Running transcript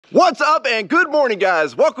What's up and good morning,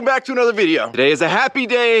 guys. Welcome back to another video. Today is a happy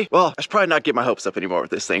day. Well, I should probably not get my hopes up anymore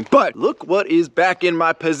with this thing, but look what is back in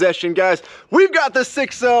my possession, guys. We've got the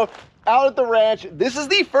 6.0 out at the ranch. This is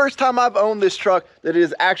the first time I've owned this truck that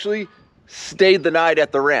has actually stayed the night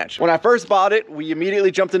at the ranch. When I first bought it, we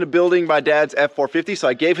immediately jumped into building my dad's F450, so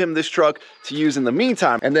I gave him this truck to use in the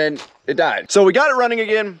meantime, and then it died. So we got it running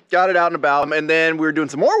again, got it out and about, and then we were doing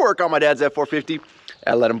some more work on my dad's F450.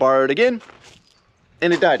 I let him borrow it again,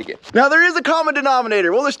 and it died again. Now there is a common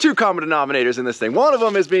denominator. Well, there's two common denominators in this thing. One of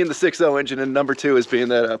them is being the 6.0 engine, and number two is being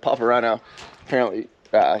that HYPERLITE apparently,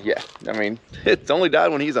 yeah, I mean, it's only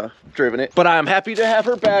died when he's driven it. But I'm happy to have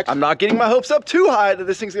her back. I'm not getting my hopes up too high that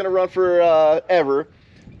this thing's gonna run for ever,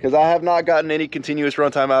 because I have not gotten any continuous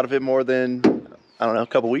runtime out of it more than, I don't know, a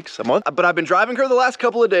couple weeks, a month. But I've been driving her the last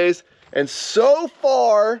couple of days, and so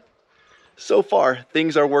far,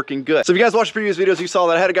 things are working good. So if you guys watched previous videos, you saw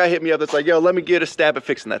that I had a guy hit me up that's like, yo, let me get a stab at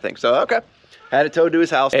fixing that thing. So, okay. Had it towed to his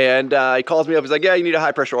house, and he calls me up. He's like, yeah, you need a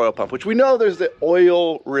high pressure oil pump, which we know there's the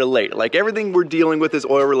oil related. Like everything we're dealing with is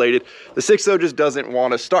oil related. The 6.0 just doesn't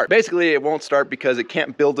want to start. Basically, it won't start because it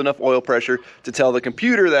can't build enough oil pressure to tell the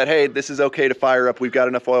computer that, hey, this is okay to fire up. We've got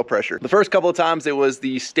enough oil pressure. The first couple of times it was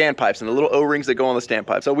the standpipes and the little O-rings that go on the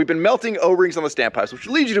standpipe. So we've been melting O-rings on the standpipes, which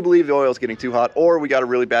leads you to believe the oil is getting too hot, or we got a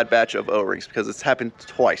really bad batch of O-rings because it's happened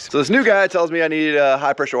twice. So this new guy tells me I need a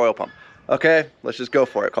high pressure oil pump. Okay, let's just go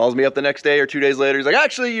for it. Calls me up the next day or 2 days later. He's like,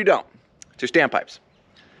 actually, you don't. It's your standpipes.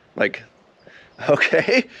 Like,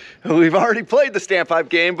 okay, we've already played the standpipe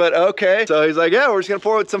game, but okay. So he's like, yeah, we're just gonna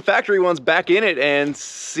pour some factory ones back in it and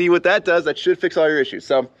see what that does. That should fix all your issues.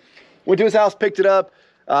 So went to his house, picked it up,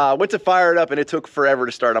 went to fire it up, and it took forever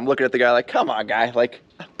to start. I'm looking at the guy like, come on, guy. Like,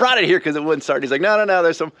 I brought it here because it wouldn't start. He's like, no,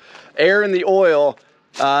 there's some air in the oil.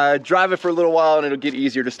 Drive it for a little while and it'll get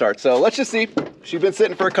easier to start. So let's just see. She's been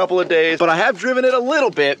sitting for a couple of days, but I have driven it a little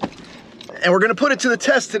bit, and we're gonna put it to the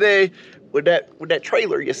test today with that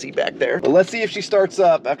trailer you see back there. But let's see if she starts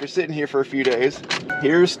up after sitting here for a few days.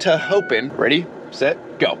 Here's to hoping. Ready,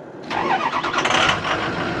 set, go.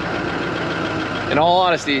 In all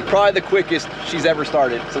honesty, probably the quickest she's ever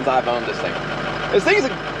started since I've owned this thing. This thing is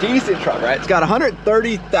a decent truck, right? It's got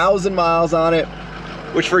 130,000 miles on it,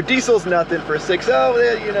 which for diesel's nothing. For a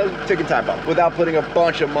 6.0, you know, taking time off without putting a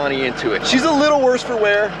bunch of money into it. She's a little worse for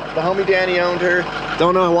wear. The homie Danny owned her.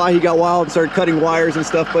 Don't know why he got wild and started cutting wires and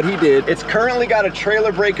stuff, but he did. It's currently got a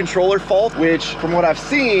trailer brake controller fault, which from what I've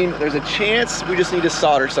seen, there's a chance we just need to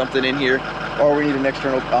solder something in here, or we need an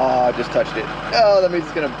external, oh, I just touched it. Oh, that means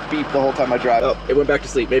it's gonna beep the whole time I drive. Oh, it went back to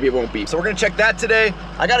sleep. Maybe it won't beep. So we're gonna check that today.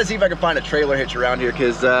 I gotta see if I can find a trailer hitch around here,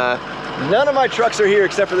 because none of my trucks are here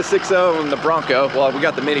except for the 6.0 and the Bronco. Well, we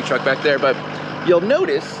got the mini truck back there, but you'll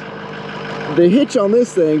notice the hitch on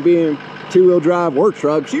this thing being two-wheel drive work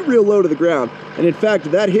truck, she's real low to the ground. And in fact,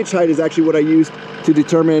 that hitch height is actually what I used to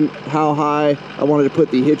determine how high I wanted to put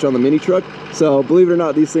the hitch on the mini truck. So believe it or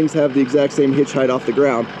not, these things have the exact same hitch height off the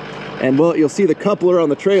ground. And well, you'll see the coupler on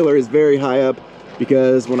the trailer is very high up,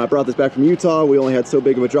 because when I brought this back from Utah, we only had so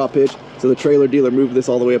big of a drop hitch. So the trailer dealer moved this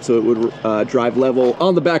all the way up so it would drive level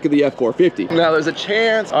on the back of the F450. Now there's a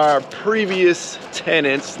chance our previous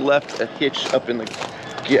tenants left a hitch up in the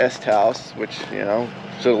guest house, which, you know,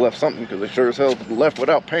 should have left something, because they sure as hell left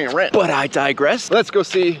without paying rent. But I digress. Let's go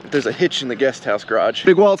see if there's a hitch in the guest house garage.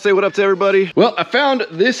 Big Walt, say what up to everybody. Well, I found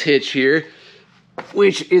this hitch here,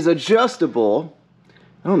 which is adjustable.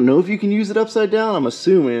 I don't know if you can use it upside down, I'm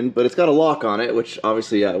assuming, but it's got a lock on it, which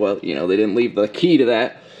obviously, well, you know, they didn't leave the key to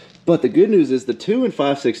that. But the good news is the 2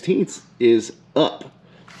 5/16 is up,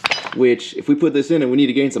 which if we put this in and we need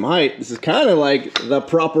to gain some height, this is kind of like the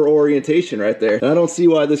proper orientation right there. And I don't see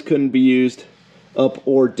why this couldn't be used up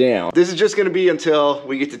or down. This is just gonna be until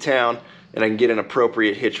we get to town and I can get an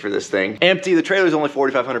appropriate hitch for this thing. Empty, the trailer's only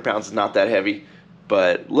 4,500 pounds, it's not that heavy,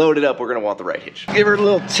 but loaded up, we're gonna want the right hitch. Give her a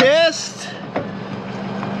little test.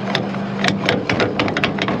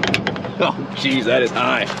 Oh, geez, that is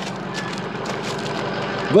high.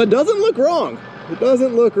 But it doesn't look wrong. It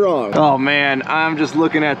doesn't look wrong. Oh man, I'm just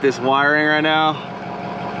looking at this wiring right now.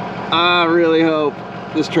 I really hope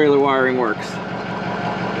this trailer wiring works.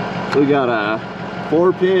 We got a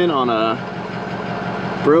 4-pin on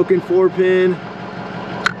a broken 4-pin,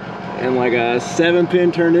 and like a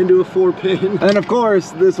 7-pin turned into a 4-pin. And of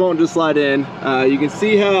course, this won't just slide in. You can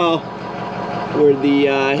see how where the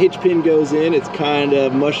hitch pin goes in, it's kind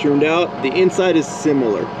of mushroomed out. The inside is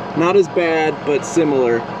similar. Not as bad, but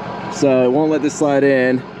similar. So it won't let this slide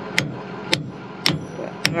in.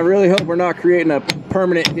 I really hope we're not creating a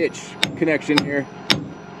permanent hitch connection here.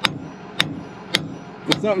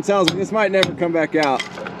 But something tells me this might never come back out,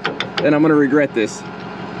 and I'm gonna regret this.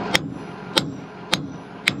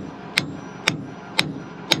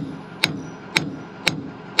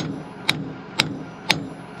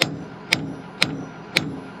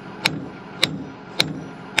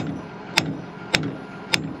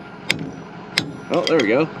 Oh, there we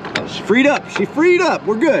go. Oh, she freed up. She freed up.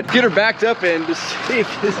 We're good. Get her backed up and just see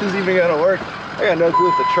if this is even gonna work. I got no clue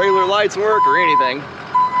if the trailer lights work or anything.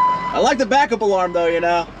 I like the backup alarm though, you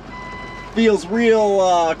know. Feels real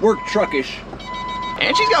work truckish.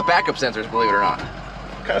 And she's got backup sensors, believe it or not.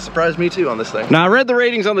 Kind of surprised me too on this thing. Now I read the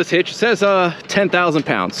ratings on this hitch. It says 10,000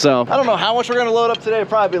 pounds. So I don't know how much we're gonna load up today.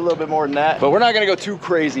 Probably a little bit more than that. But we're not gonna go too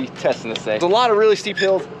crazy testing this thing. There's a lot of really steep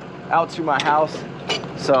hills out to my house.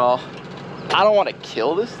 So I don't want to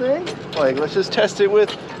kill this thing. Like, let's just test it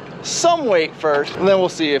with some weight first, and then we'll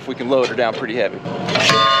see if we can load her down pretty heavy.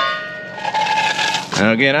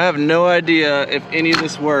 And again, I have no idea if any of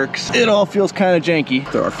this works. It all feels kind of janky.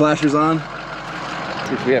 Throw our flashers on.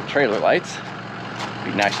 See if we have trailer lights.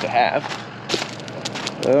 Be nice to have.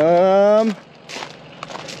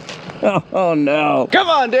 Oh no. Come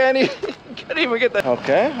on, Danny. Can't even get that.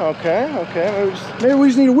 Okay. Maybe we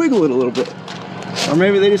just need to wiggle it a little bit. Or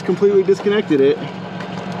maybe they just completely disconnected it.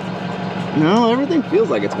 No, everything feels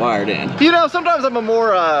like it's wired in. You know, sometimes I'm a more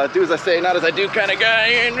do as I say, not as I do kind of guy.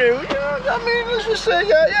 And, you know, I mean, let's just say,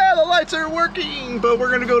 yeah, the lights are working, but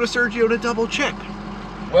we're gonna go to Sergio to double check.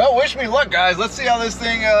 Well, wish me luck, guys. Let's see how this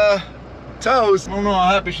thing tows. I don't know how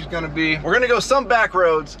happy she's gonna be. We're gonna go some back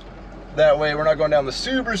roads. That way we're not going down the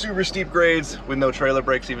super steep grades with no trailer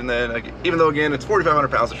brakes even then. Like, even though again, it's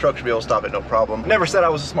 4,500 pounds, the truck should be able to stop it, no problem. Never said I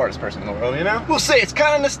was the smartest person in the world, you know? We'll say it's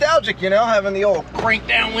kind of nostalgic, you know, having the old crank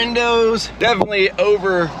down windows. Definitely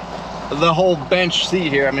over the whole bench seat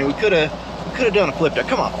here. I mean, we could have done a flip deck.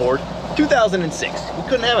 Come on, Ford. 2006, we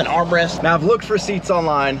couldn't have an armrest. Now I've looked for seats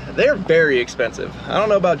online. They're very expensive. I don't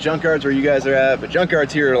know about junkyards where you guys are at, but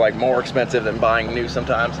junkyards here are like more expensive than buying new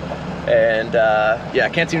sometimes. And yeah, I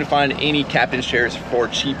can't seem to find any captain's chairs for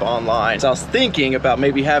cheap online. So I was thinking about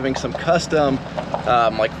maybe having some custom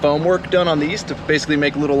like foam work done on these to basically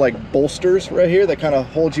make little like bolsters right here that kind of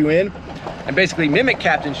hold you in and basically mimic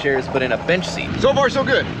captain's chairs but in a bench seat. So far so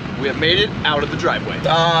good. We have made it out of the driveway.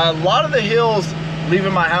 A lot of the hills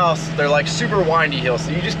leaving my house, they're like super windy hills,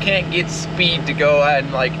 so you just can't get speed to go ahead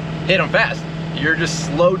and like hit them fast. You're just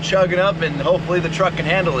slow chugging up and hopefully the truck can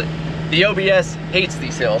handle it. The OBS hates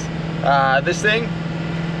these hills. This thing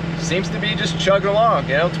seems to be just chugging along,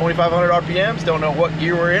 you know, 2,500 RPMs, don't know what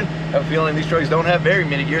gear we're in. I have a feeling these trucks don't have very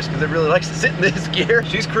many gears because it really likes to sit in this gear.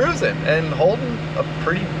 She's cruising and holding a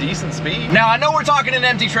pretty decent speed. Now, I know we're talking an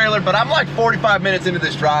empty trailer, but I'm like 45 minutes into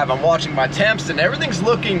this drive. I'm watching my temps and everything's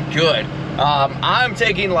looking good. I'm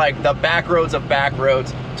taking like the back roads of back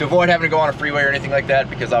roads to avoid having to go on a freeway or anything like that,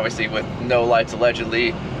 because obviously with no lights allegedly,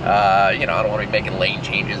 you know, I don't want to be making lane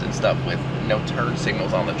changes and stuff with no turn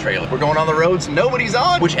signals on the trailer. We're going on the roads nobody's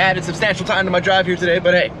on, which added substantial time to my drive here today,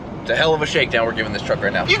 but hey, it's a hell of a shakedown we're giving this truck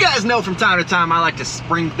right now. You guys know from time to time I like to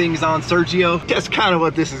spring things on Sergio. That's kind of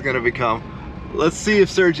what this is going to become. Let's see if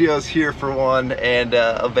Sergio's here for one and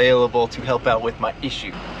available to help out with my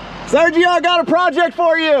issue. Sergio, I got a project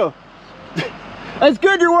for you. It's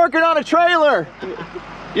good you're working on a trailer.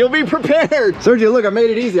 You'll be prepared. Sergio, look, I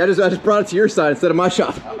made it easy. I just brought it to your side instead of my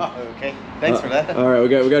shop. Oh, okay. Thanks for that. All right, we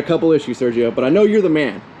got a couple issues, Sergio, but I know you're the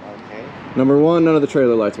man. Okay. Number one, none of the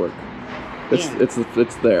trailer lights work.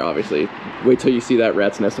 It's there, obviously. Wait till you see that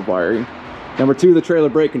rat's nest of wiring. Number two, the trailer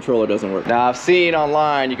brake controller doesn't work. Now, I've seen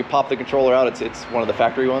online, you can pop the controller out. It's one of the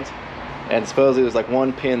factory ones. And supposedly there's like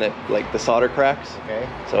one pin that like the solder cracks. Okay.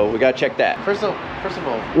 So we gotta check that. First of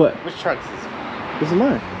all, what? Which truck is this? This is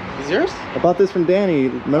mine. Is yours? I bought this from Danny.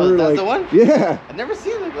 Remember, that's like the one? Yeah. I've never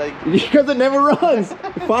seen it like. Because it never runs.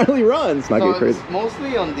 It finally runs. Not so get crazy. It's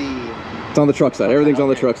mostly on the. It's on the truck side. Everything's on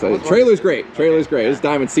the truck side. Trailer's great. Trailer's great. It's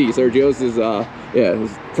Diamond C. Sergio's is yeah,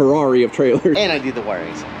 his Ferrari of trailers. And I did the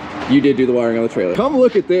wiring. You did do the wiring on the trailer. Come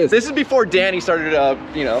look at this. This is before Danny started,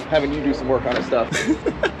 you know, having you do some work on his stuff.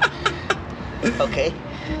 Okay.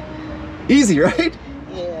 Easy, right?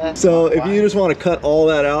 Yeah. So if you just want to cut all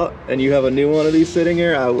that out and you have a new one of these sitting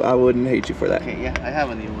here, I wouldn't hate you for that. Okay, yeah, I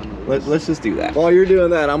have a new one. Let's just do that. While you're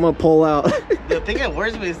doing that, I'm gonna pull out. The thing that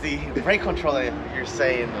worries me is the brake controller you're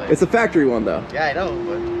saying. Like, it's a factory one though. Yeah, I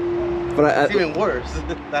know, but it's even worse.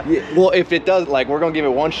 Yeah, well, if it does, like, we're gonna give it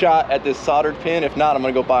one shot at this soldered pin. If not, I'm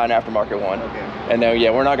gonna go buy an aftermarket one. Okay. And then,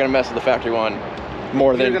 yeah, we're not gonna mess with the factory one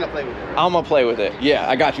more than. You're gonna play with it, right? I'm gonna play with it. Yeah,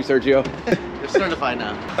 I got you, Sergio. You're certified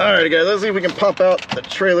now. All right, guys, let's see if we can pop out the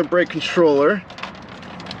trailer brake controller.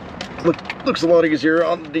 Looks a lot easier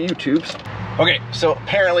on the YouTubes. Okay, so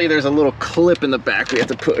apparently there's a little clip in the back we have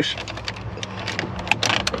to push.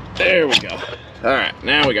 There we go. All right,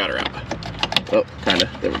 now we got her out. Oh, kinda,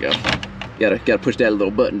 there we go. Gotta push that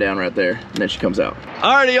little button down right there, and then she comes out.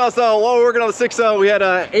 Alrighty, y'all, so while we're working on the 6.0, we had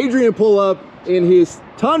Adrian pull up in his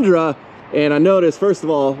Tundra, and I noticed, first of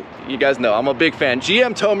all, you guys know I'm a big fan.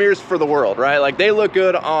 GM tow mirrors for the world, right? Like they look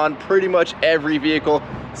good on pretty much every vehicle.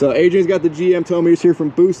 So Adrian's got the GM tow mirrors here from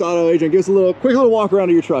Boost Auto. Adrian, give us a quick little walk around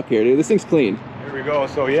of your truck here, dude. This thing's clean. Here we go.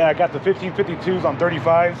 So yeah, I got the 1552s on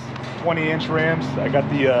 35s, 20-inch rims. I got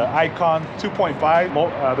the Icon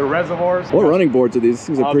 2.5, the reservoirs. What running boards are these?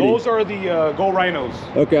 These are pretty... Those are the Go Rhinos.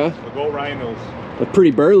 Okay. The Go Rhinos. They're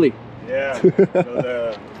pretty burly. Yeah.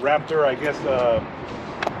 The Raptor, I guess,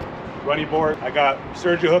 running board. I got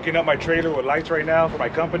Sergio hooking up my trailer with lights right now for my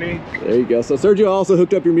company. There you go. So Sergio also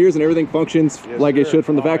hooked up your mirrors and everything functions like it should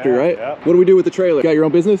from the factory, right? Yeah. What do we do with the trailer? Got your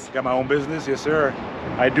own business? Got my own business, yes sir.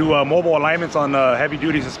 I do mobile alignments on heavy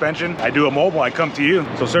duty suspension. I do a mobile, I come to you.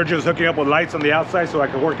 So Sergio's hooking up with lights on the outside so I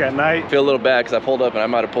can work at night. I feel a little bad because I pulled up and I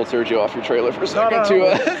might have pulled Sergio off your trailer for a second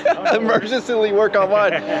to emergency work on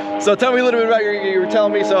mine. So tell me a little bit about you were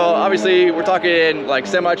telling me. So obviously we're talking like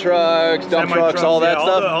semi-trucks, dump trucks, all that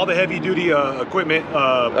stuff. All the heavy duty equipment,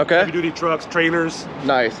 heavy duty trucks, trailers.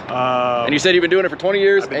 Nice. And you said you've been doing it for 20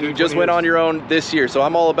 years and you just went on your own this year. So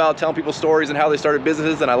I'm all about telling people stories and how they started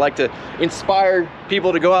businesses, and I like to inspire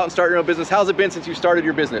people to go out and start your own business. How's it been since you started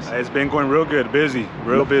your business? It's been going real good, busy,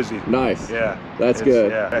 real busy. Nice. Yeah. That's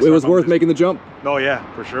good. Yeah, it was worth making the jump? Oh yeah,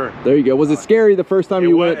 for sure. There you go. Was it scary the first time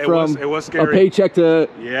you went from a paycheck to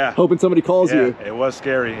hoping somebody calls you? It was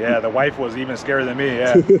scary. Yeah, the wife was even scarier than me.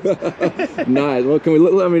 Yeah. Nice. Well, can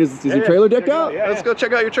we? I mean, is your trailer decked out? Yeah, Let's go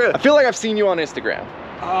check out your trailer. I feel like I've seen you on Instagram.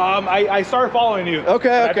 I started following you.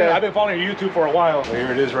 Okay. I've been following your YouTube for a while. So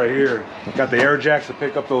here it is right here. Got the air jacks to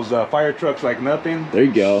pick up those fire trucks like nothing. There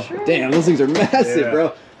you go. Damn, those things are massive,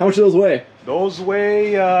 bro. How much do those weigh? Those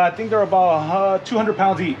weigh, I think they're about 200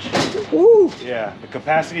 pounds each. Woo! Yeah, the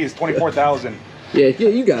capacity is 24,000. Yeah,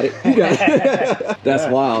 you got it. You got it.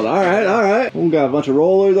 That's wild. All right. We got a bunch of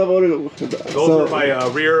rollers. Those are my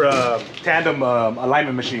rear tandem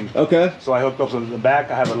alignment machine. Okay. So I hooked up to the back.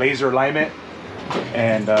 I have a laser alignment.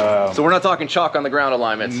 And so we're not talking chalk on the ground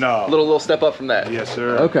alignments. No. Little step up from that. Yes,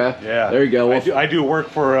 sir. Okay. Yeah. There you go. Well, I do work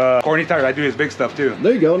for Corny Tire. I do his big stuff too.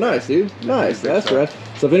 There you go. Nice, dude. Nice. That's right.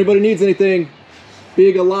 So if anybody needs anything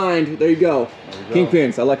big aligned, there you go.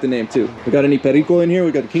 Kingpins. I like the name too. We got any perico in here?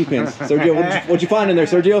 We got the kingpins. Sergio, what'd you find in there,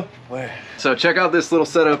 Sergio? So check out this little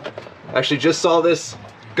setup. Actually, just saw this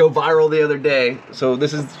go viral the other day. So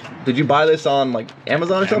this is, did you buy this on like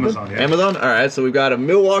Amazon or something? Amazon, yeah. Amazon? All right, so we've got a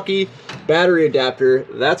Milwaukee battery adapter.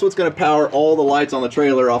 That's what's gonna power all the lights on the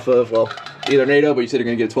trailer off of, well, either an 8.0, but you said you're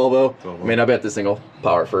gonna get a 12.0. I mean, I bet this thing will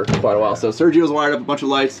power for quite a while. So Sergio's wired up a bunch of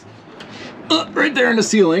lights right there in the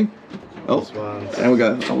ceiling. Oh, and we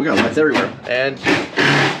got lights everywhere. And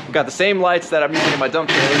we got the same lights that I'm using in my dump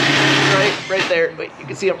trailer. Right there. Wait, you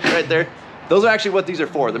can see them right there. Those are actually what these are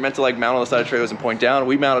for. They're meant to like mount on the side of trailers and point down.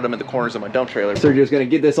 We mounted them in the corners of my dump trailer. Sergio's gonna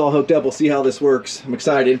get this all hooked up. We'll see how this works. I'm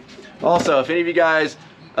excited. Also, if any of you guys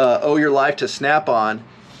owe your life to Snap-on,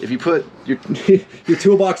 if you put your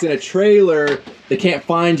toolbox in a trailer, they can't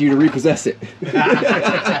find you to repossess it.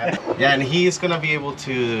 Yeah, and he's gonna be able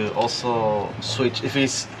to also switch if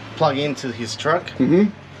he's plugged into his truck.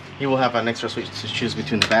 He will have an extra switch to choose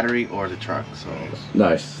between the battery or the truck. So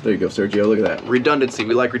nice. There you go, Sergio. Look at that. Redundancy.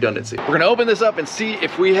 We like redundancy. We're gonna open this up and see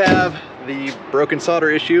if we have the broken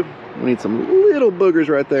solder issue. We need some little boogers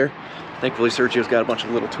right there. Thankfully, Sergio's got a bunch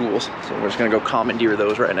of little tools, so we're just gonna go commandeer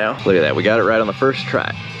those right now. Look at that. We got it right on the first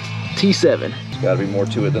try. T7. There's gotta be more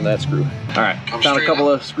to it than that screw. All right, found a couple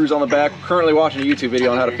of screws on the back. Currently watching a YouTube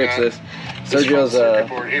video on how to fix this. Sergio's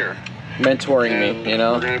mentoring me, you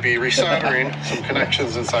know? We're going to be resoldering some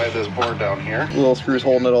connections inside this board down here. Little screws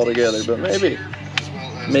holding it all together, but maybe.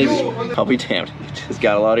 I'll be damned. It just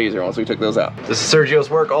got a lot easier once we took those out. This is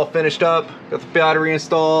Sergio's work all finished up. Got the battery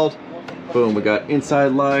installed. Boom, we got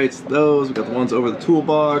inside lights, those. We got the ones over the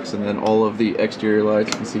toolbox, and then all of the exterior lights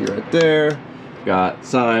you can see right there. Got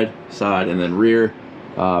side, and then rear.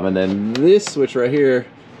 And then this switch right here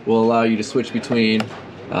will allow you to switch between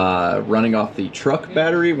running off the truck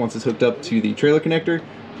battery once it's hooked up to the trailer connector,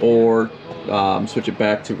 or switch it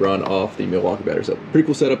back to run off the Milwaukee battery. So pretty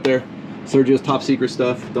cool setup there. Sergio's top secret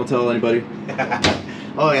stuff. Don't tell anybody.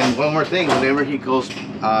 Oh, and one more thing. Whenever he goes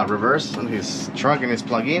reverse on his truck and it's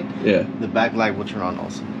plugged in, the back light will turn on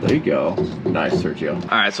also. There you go. Nice, Sergio.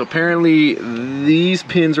 All right, so apparently these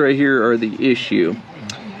pins right here are the issue.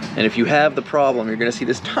 And if you have the problem, you're gonna see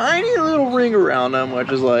this tiny little ring around them,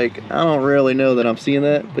 which is like, I don't really know that I'm seeing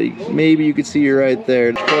that, but maybe you could see it right there.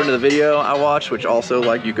 According to the video I watched, which also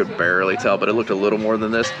like you could barely tell, but it looked a little more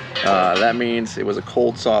than this, that means it was a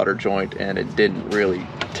cold solder joint and it didn't really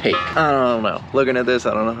take. I don't know. Looking at this,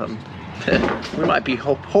 I don't know. We might be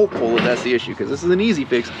hopeful that that's the issue, because this is an easy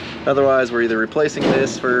fix. Otherwise, we're either replacing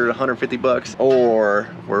this for 150 bucks or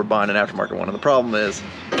we're buying an aftermarket one. And the problem is,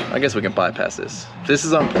 I guess we can bypass this. If this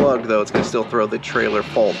is unplugged though, it's gonna still throw the trailer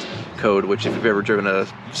fault code, which if you've ever driven a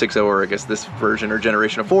 6.0 or I guess this version or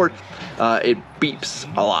generation of Ford, it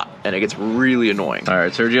beeps a lot and it gets really annoying. All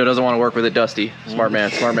right, Sergio doesn't want to work with it dusty. Smart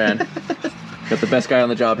man, smart man. Got the best guy on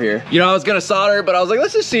the job here. You know, I was gonna solder, but I was like,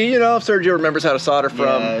 let's just see, you know, if Sergio remembers how to solder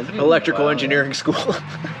from electrical engineering school.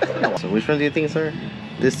 So which one do you think, sir?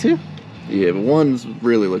 This two? Yeah, but one's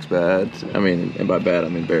really looks bad. I mean, and by bad, I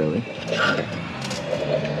mean barely.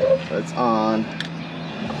 So it's on.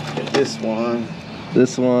 Get this one.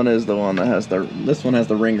 This one is the one that has this one has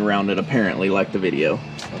the ring around it, apparently, like the video.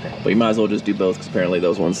 Okay. But you might as well just do both, because apparently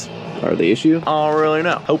those ones are the issue. I don't really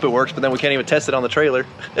know. Hope it works, but then we can't even test it on the trailer,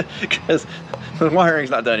 because the wiring's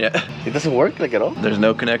not done yet. It doesn't work like at all? There's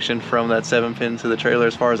no connection from that 7-pin to the trailer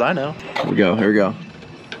as far as I know. Here we go, here we go.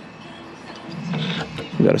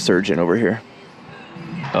 We got a surgeon over here.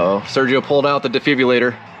 Uh-oh, Sergio pulled out the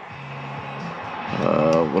defibrillator.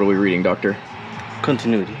 What are we reading, doctor?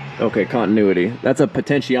 Continuity. Okay, continuity. That's a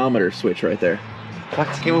potentiometer switch right there. What?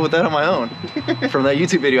 Came up with that on my own from that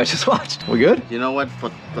YouTube video I just watched. We good? You know what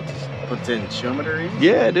potentiometer is?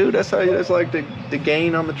 Yeah, dude. That's how. That's like the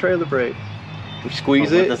gain on the trailer brake. We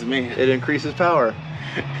squeeze it. What does it mean? It increases power.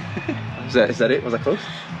 Is that it? Was I close?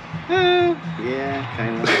 Yeah,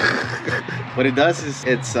 kind of. What it does is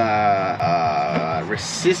it's a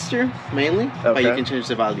resistor mainly, but you can change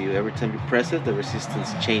the value every time you press it. The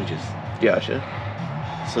resistance changes. Gotcha.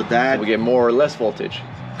 So that we get more or less voltage.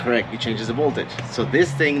 Correct. It changes the voltage. So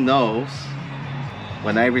this thing knows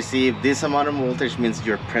when I receive this amount of voltage means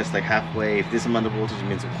you're pressed like halfway. If this amount of voltage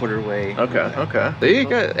means a quarter way. Okay. Okay. See,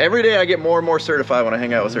 every day I get more and more certified when I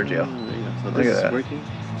hang out with Sergio. So this is working.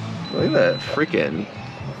 Look at that freaking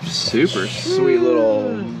super sweet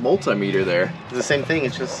little multimeter there. It's the same thing,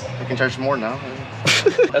 it's just I can charge more now.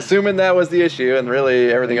 Assuming that was the issue and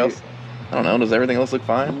really everything else, I don't know, does everything else look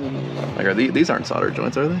fine? Like are these aren't solder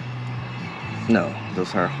joints, are they? No,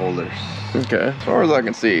 those are holders. Okay, as far as I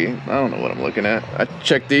can see, I don't know what I'm looking at. I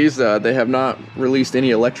checked these, they have not released any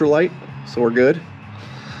electrolyte, so we're good.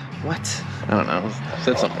 What? I don't know, it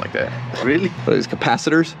said something like that. Really? What are these,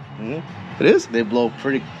 capacitors? It is? They blow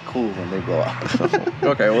pretty cool when they blow up.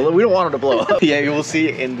 Okay, well we don't want them to blow up. Yeah, you will see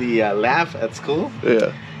in the lab at school.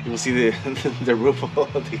 Yeah. You will see the roof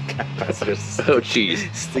of the capacitors. Oh jeez.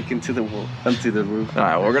 Sticking to the wall, onto the roof. All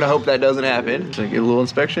right, we're gonna hope that doesn't happen. So get a little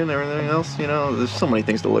inspection, everything else, you know, there's so many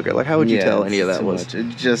things to look at. Like how would you tell any of that was? Much. It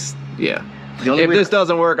just, yeah. If this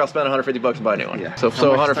doesn't work, I'll spend 150 bucks and buy a new one. Yeah. So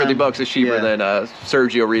 150 bucks is cheaper than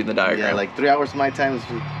Sergio reading the diagram. Yeah, like 3 hours of my time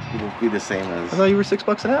will be the same as. I thought you were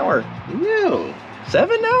 $6 an hour. No.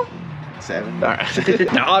 7 now? 7. All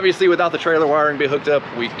right. Now, obviously, without the trailer wiring being hooked up,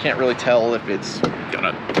 we can't really tell if it's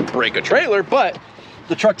gonna break a trailer, but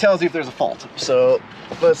the truck tells you if there's a fault. So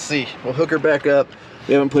let's see. We'll hook her back up.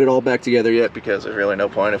 We haven't put it all back together yet because there's really no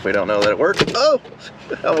point if we don't know that it works. Oh,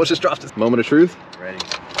 I almost just dropped it. Moment of truth. Ready.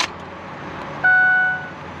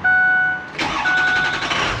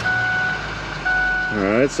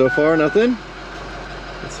 All right, so far nothing.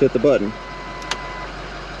 Let's hit the button.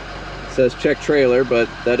 It says check trailer, but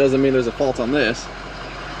that doesn't mean there's a fault on this.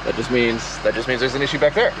 That just means there's an issue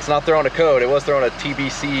back there. It's not throwing a code. It was throwing a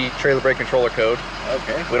TBC trailer brake controller code.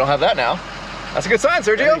 Okay. We don't have that now. That's a good sign,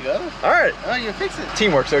 Sergio. There you go. All right. Oh, you fix it.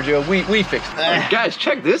 Teamwork, Sergio. We fixed it. Guys,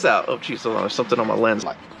 check this out. Oh, geez, hold on. There's something on my lens.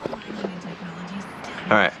 All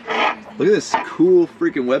right. Look at this cool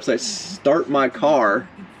freaking website,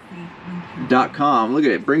 startmycar.com. Look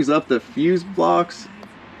at it. It brings up the fuse blocks,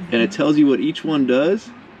 and it tells you what each one does.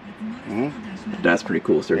 That's pretty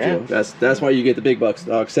cool, Sergio. Yeah. That's why you get the big bucks,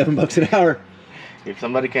 dog. $7 an hour. If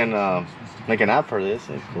somebody can make an app for this,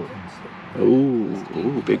 it's cool.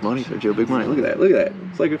 Ooh, big money, Sergio, big money. Look at that, look at that.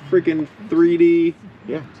 It's like a freaking 3D.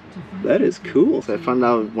 Yeah. That is cool. So I found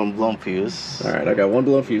out one blown fuse. All right, I got one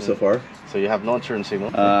blown fuse so far. So you have no turn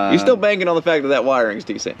signal. You're still banking on the fact that that wiring's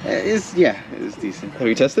decent. It is decent. Have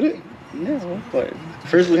you tested it? No, but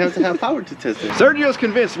first we have to have power to test it. Sergio's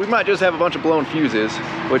convinced we might just have a bunch of blown fuses,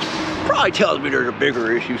 which probably tells me there's a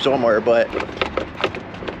bigger issue somewhere, but...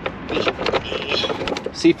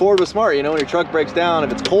 See, Ford was smart, you know, when your truck breaks down,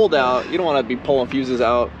 if it's cold out, you don't want to be pulling fuses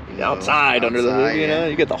out outside under the hood, you know?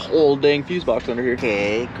 You get the whole dang fuse box under here.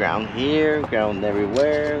 Okay, ground here, ground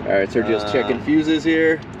everywhere. All right, Sergio's checking fuses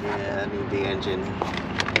here. Yeah, I need the engine.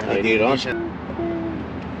 I need it on.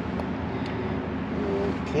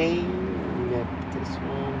 Okay, we got this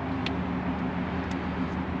one.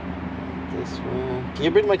 This one. Can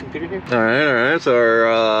you bring my computer here? All right,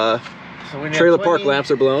 so our trailer park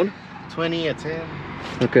lamps are blown. 20 at 10.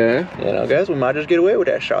 Okay. You know, guys, we might just get away with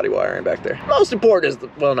that shoddy wiring back there. Most important is,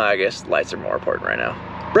 well, no, I guess lights are more important right now.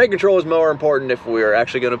 Brake control is more important if we're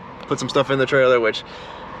actually gonna put some stuff in the trailer, which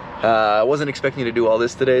I wasn't expecting to do all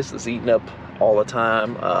this today, so it's eating up all the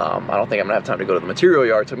time. I don't think I'm gonna have time to go to the material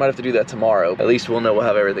yard, so I might have to do that tomorrow. At least we'll know we'll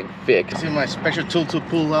have everything fixed. See my special tool to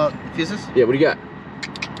pull out fuses? Yeah, what do you got?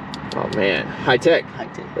 Oh man, high tech. High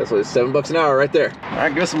tech. That's what it's $7 an hour right there. All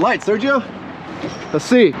right, give us some lights, Sergio. Let's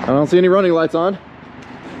see. I don't see any running lights on.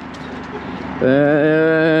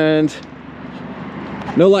 And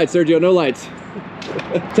no lights, Sergio, no lights.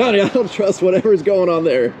 Tony, I don't trust whatever's going on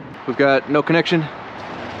there. We've got no connection.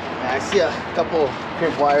 I see a couple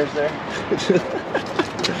crimped wires there.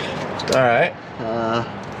 All right.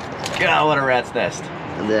 God, what a rat's nest.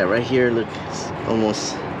 And there, right here, look, it's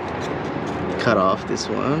almost cut off, this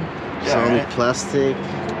one. It's only plastic.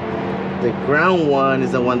 The ground one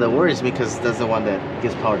is the one that worries me because that's the one that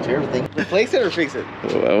gives power to everything. Replace it or fix it?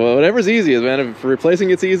 Well, whatever's easiest, man. If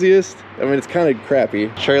replacing it's easiest, I mean, it's kind of crappy.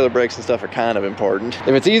 Trailer brakes and stuff are kind of important. If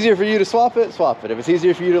it's easier for you to swap it, swap it. If it's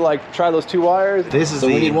easier for you to like try those 2 wires, so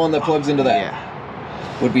we need one that plugs into that.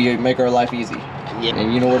 Yeah. Would be make our life easy. Yeah.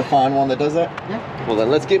 And you know where to find one that does that? Yeah. Well,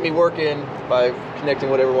 then let's get me working by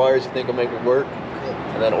connecting whatever wires you think will make it work.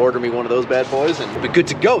 And then order me one of those bad boys and we'll be good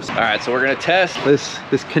to go. All right, so we're gonna test this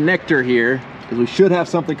connector here because we should have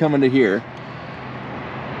something coming to here.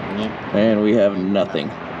 And we have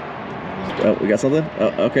nothing. Oh, we got something?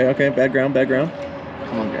 Oh, okay, bad ground.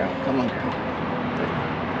 Come on, ground.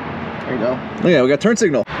 There you go. Oh yeah, we got turn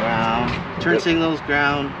signal. Ground. Turn signals,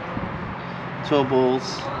 ground. 12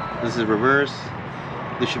 volts. This is reverse.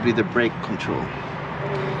 This should be the brake control. Do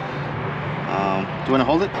you want to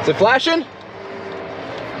hold it? Is it flashing?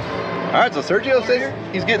 All right, so Sergio's here.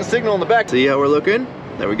 He's getting signal in the back. See how we're looking?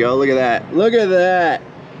 There we go, look at that. Look at that.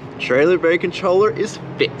 Trailer brake controller is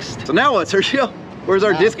fixed. So now what, Sergio? Where's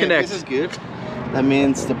our disconnect? This is good. That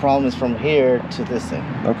means the problem is from here to this thing.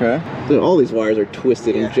 Okay. So all these wires are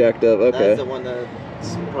twisted and jacked up, okay. That's the one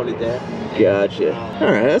that's probably there. Gotcha.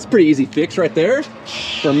 All right, that's a pretty easy fix right there.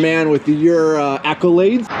 For a man with your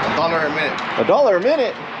accolades. $1 a minute. $1 a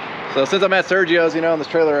minute. So since I'm at Sergio's, you know, in this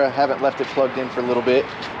trailer, I haven't left it plugged in for a little bit.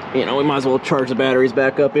 You know, we might as well charge the batteries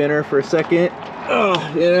back up in her for a second. Oh,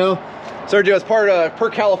 you know, Sergio, as per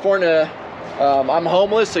California, I'm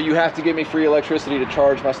homeless, so you have to give me free electricity to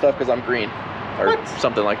charge my stuff because I'm green. Or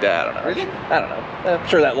something like that, I don't know. Really? I don't know. I'm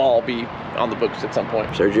sure that law will be on the books at some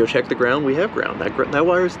point. Sergio, check the ground. We have ground. That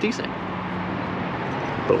wire is decent.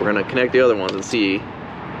 But we're gonna connect the other ones and see.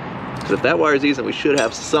 Because if that wire is decent, we should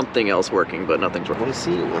have something else working, but nothing's working. I want to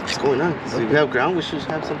see what's going on. So if we have ground, we should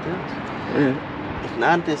have something else. Yeah. If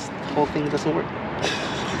not, this whole thing doesn't work.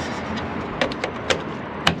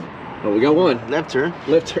 Oh, we got one. Left turn.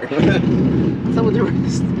 Left turn. What's up with the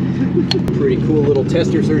rest? Pretty cool little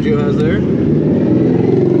tester Sergio has there.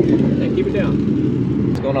 Hey, keep it down.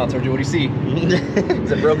 What's going on, Sergio? What do you see?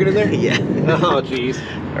 Is it broken in there? Yeah. Oh, jeez.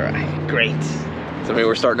 All right, great. So maybe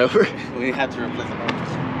we're starting over. We have to replace the motors.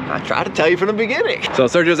 I tried to tell you from the beginning. So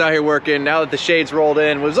Sergio's out here working. Now that the shades rolled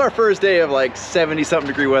in, it was our first day of like 70-something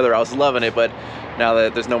degree weather. I was loving it, but now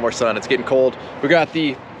that there's no more sun, it's getting cold. We got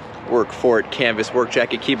the Work For It canvas work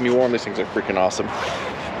jacket keeping me warm. These things are freaking awesome.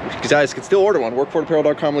 You guys can still order one.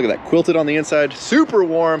 Workforapparel.com. Look at that, quilted on the inside, super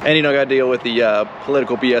warm, and you don't got to deal with the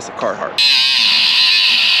political BS of Carhartt.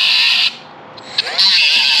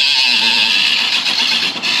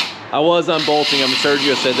 I was unbolting them.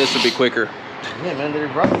 Sergio said this would be quicker. Yeah, man, they're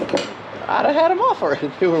rough. I'd have had them off already.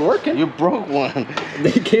 They were working. You broke one.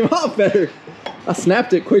 They came off better. I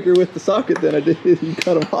snapped it quicker with the socket than I did. You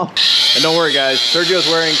cut them off. And don't worry, guys. Sergio's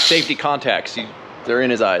wearing safety contacts. They're in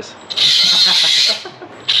his eyes.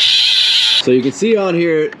 So you can see on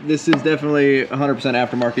here, this is definitely 100%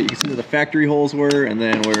 aftermarket. You can see where the factory holes were, and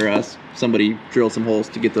then where somebody drilled some holes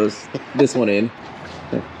to get this one in.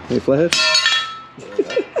 Hey, flathead.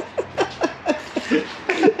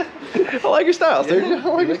 I like your style, Sergio. I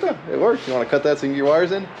like your style. It works. You want to cut that so you can get your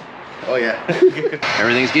wires in? Oh yeah.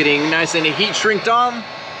 Everything's getting nice and heat shrinked on.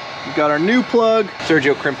 We've got our new plug.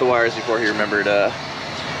 Sergio crimped the wires before he remembered to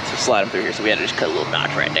slide them through here, so we had to just cut a little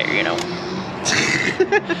notch right there, you know.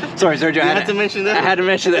 Sorry, Sergio. You had to mention that? I had to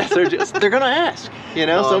mention that, Sergio. They're gonna ask, you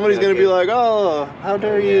know. Oh, somebody's gonna be like, "Oh, how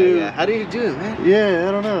dare you?" Yeah. How do you do it, man? Yeah,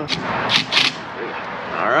 I don't know.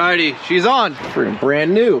 Alrighty, she's on. Freaking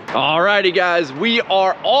brand new. Alrighty, guys, we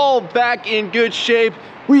are all back in good shape.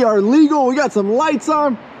 We are legal. We got some lights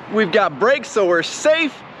on. We've got brakes, so we're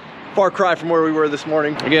safe. Far cry from where we were this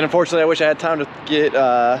morning. Again, unfortunately, I wish I had time to get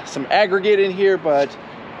some aggregate in here, but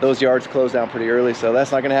those yards closed down pretty early, so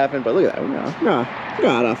that's not gonna happen. But look at that, we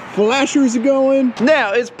got our flashers going.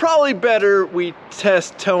 Now, it's probably better we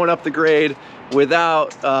test towing up the grade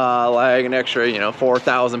without like an extra, you know,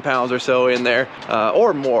 4,000 pounds or so in there,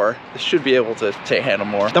 or more. This should be able to handle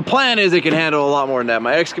more. The plan is it can handle a lot more than that.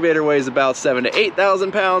 My excavator weighs about 7,000 to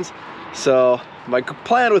 8,000 pounds. So my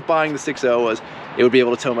plan with buying the 6.0 was it would be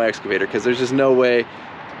able to tow my excavator, because there's just no way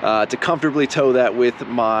to comfortably tow that with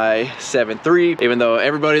my 7.3, even though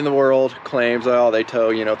everybody in the world claims, oh, they tow,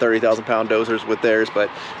 you know, 30,000 pound dozers with theirs, but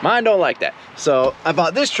mine don't like that. So I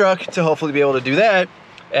bought this truck to hopefully be able to do that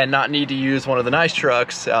and not need to use one of the nice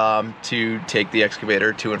trucks to take the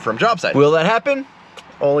excavator to and from job site. Will that happen?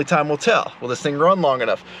 Only time will tell. Will this thing run long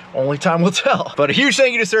enough? Only time will tell. But a huge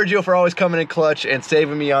thank you to Sergio for always coming in clutch and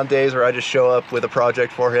saving me on days where I just show up with a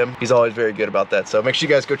project for him. He's always very good about that. So make sure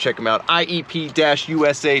you guys go check him out. iep-usa.com.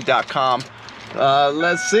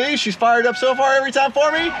 Let's see, she's fired up so far every time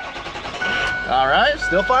for me. All right,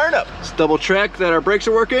 still firing up. Let's double check that our brakes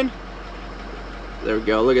are working. There we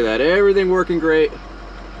go, look at that, everything working great.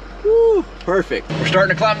 Woo, perfect. We're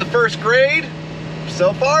starting to climb the first grade.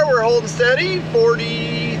 So far, we're holding steady,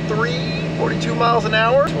 43, 42 miles an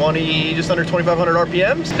hour, just under 2,500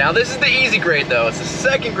 RPMs. Now this is the easy grade though. It's the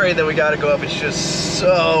second grade that we gotta go up. It's just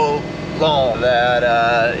so long that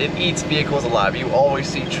it eats vehicles alive. You always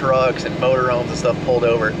see trucks and motorhomes and stuff pulled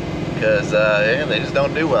over because yeah, they just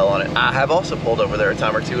don't do well on it. I have also pulled over there a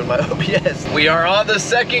time or two in my OPS. We are on the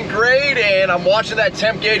second grade and I'm watching that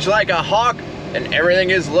temp gauge like a hawk, and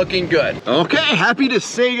everything is looking good. Okay, happy to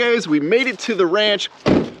say, guys, we made it to the ranch.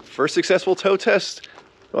 First successful tow test.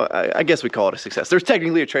 Well, I guess we call it a success. There's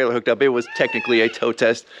technically a trailer hooked up. It was technically a tow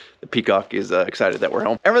test. The Peacock is excited that we're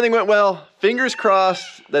home. Everything went well. Fingers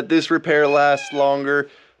crossed that this repair lasts longer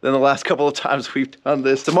than the last couple of times we've done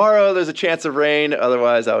this. Tomorrow, there's a chance of rain.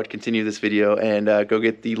 Otherwise, I would continue this video and go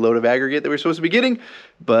get the load of aggregate that we're supposed to be getting,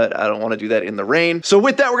 but I don't want to do that in the rain. So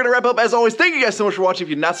with that, we're gonna wrap up. As always, thank you guys so much for watching. If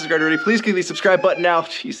you're not subscribed already, please click the subscribe button now.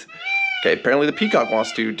 Jeez. Okay, apparently the Peacock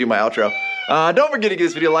wants to do my outro. Don't forget to give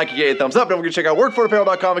this video a like, give it a thumbs up. Don't forget to check out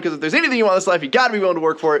workforapparel.com, because if there's anything you want in this life, you gotta be willing to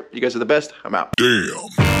work for it. You guys are the best. I'm out. Damn.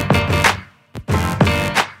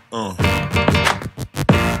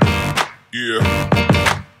 Yeah.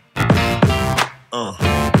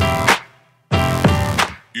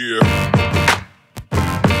 Yeah.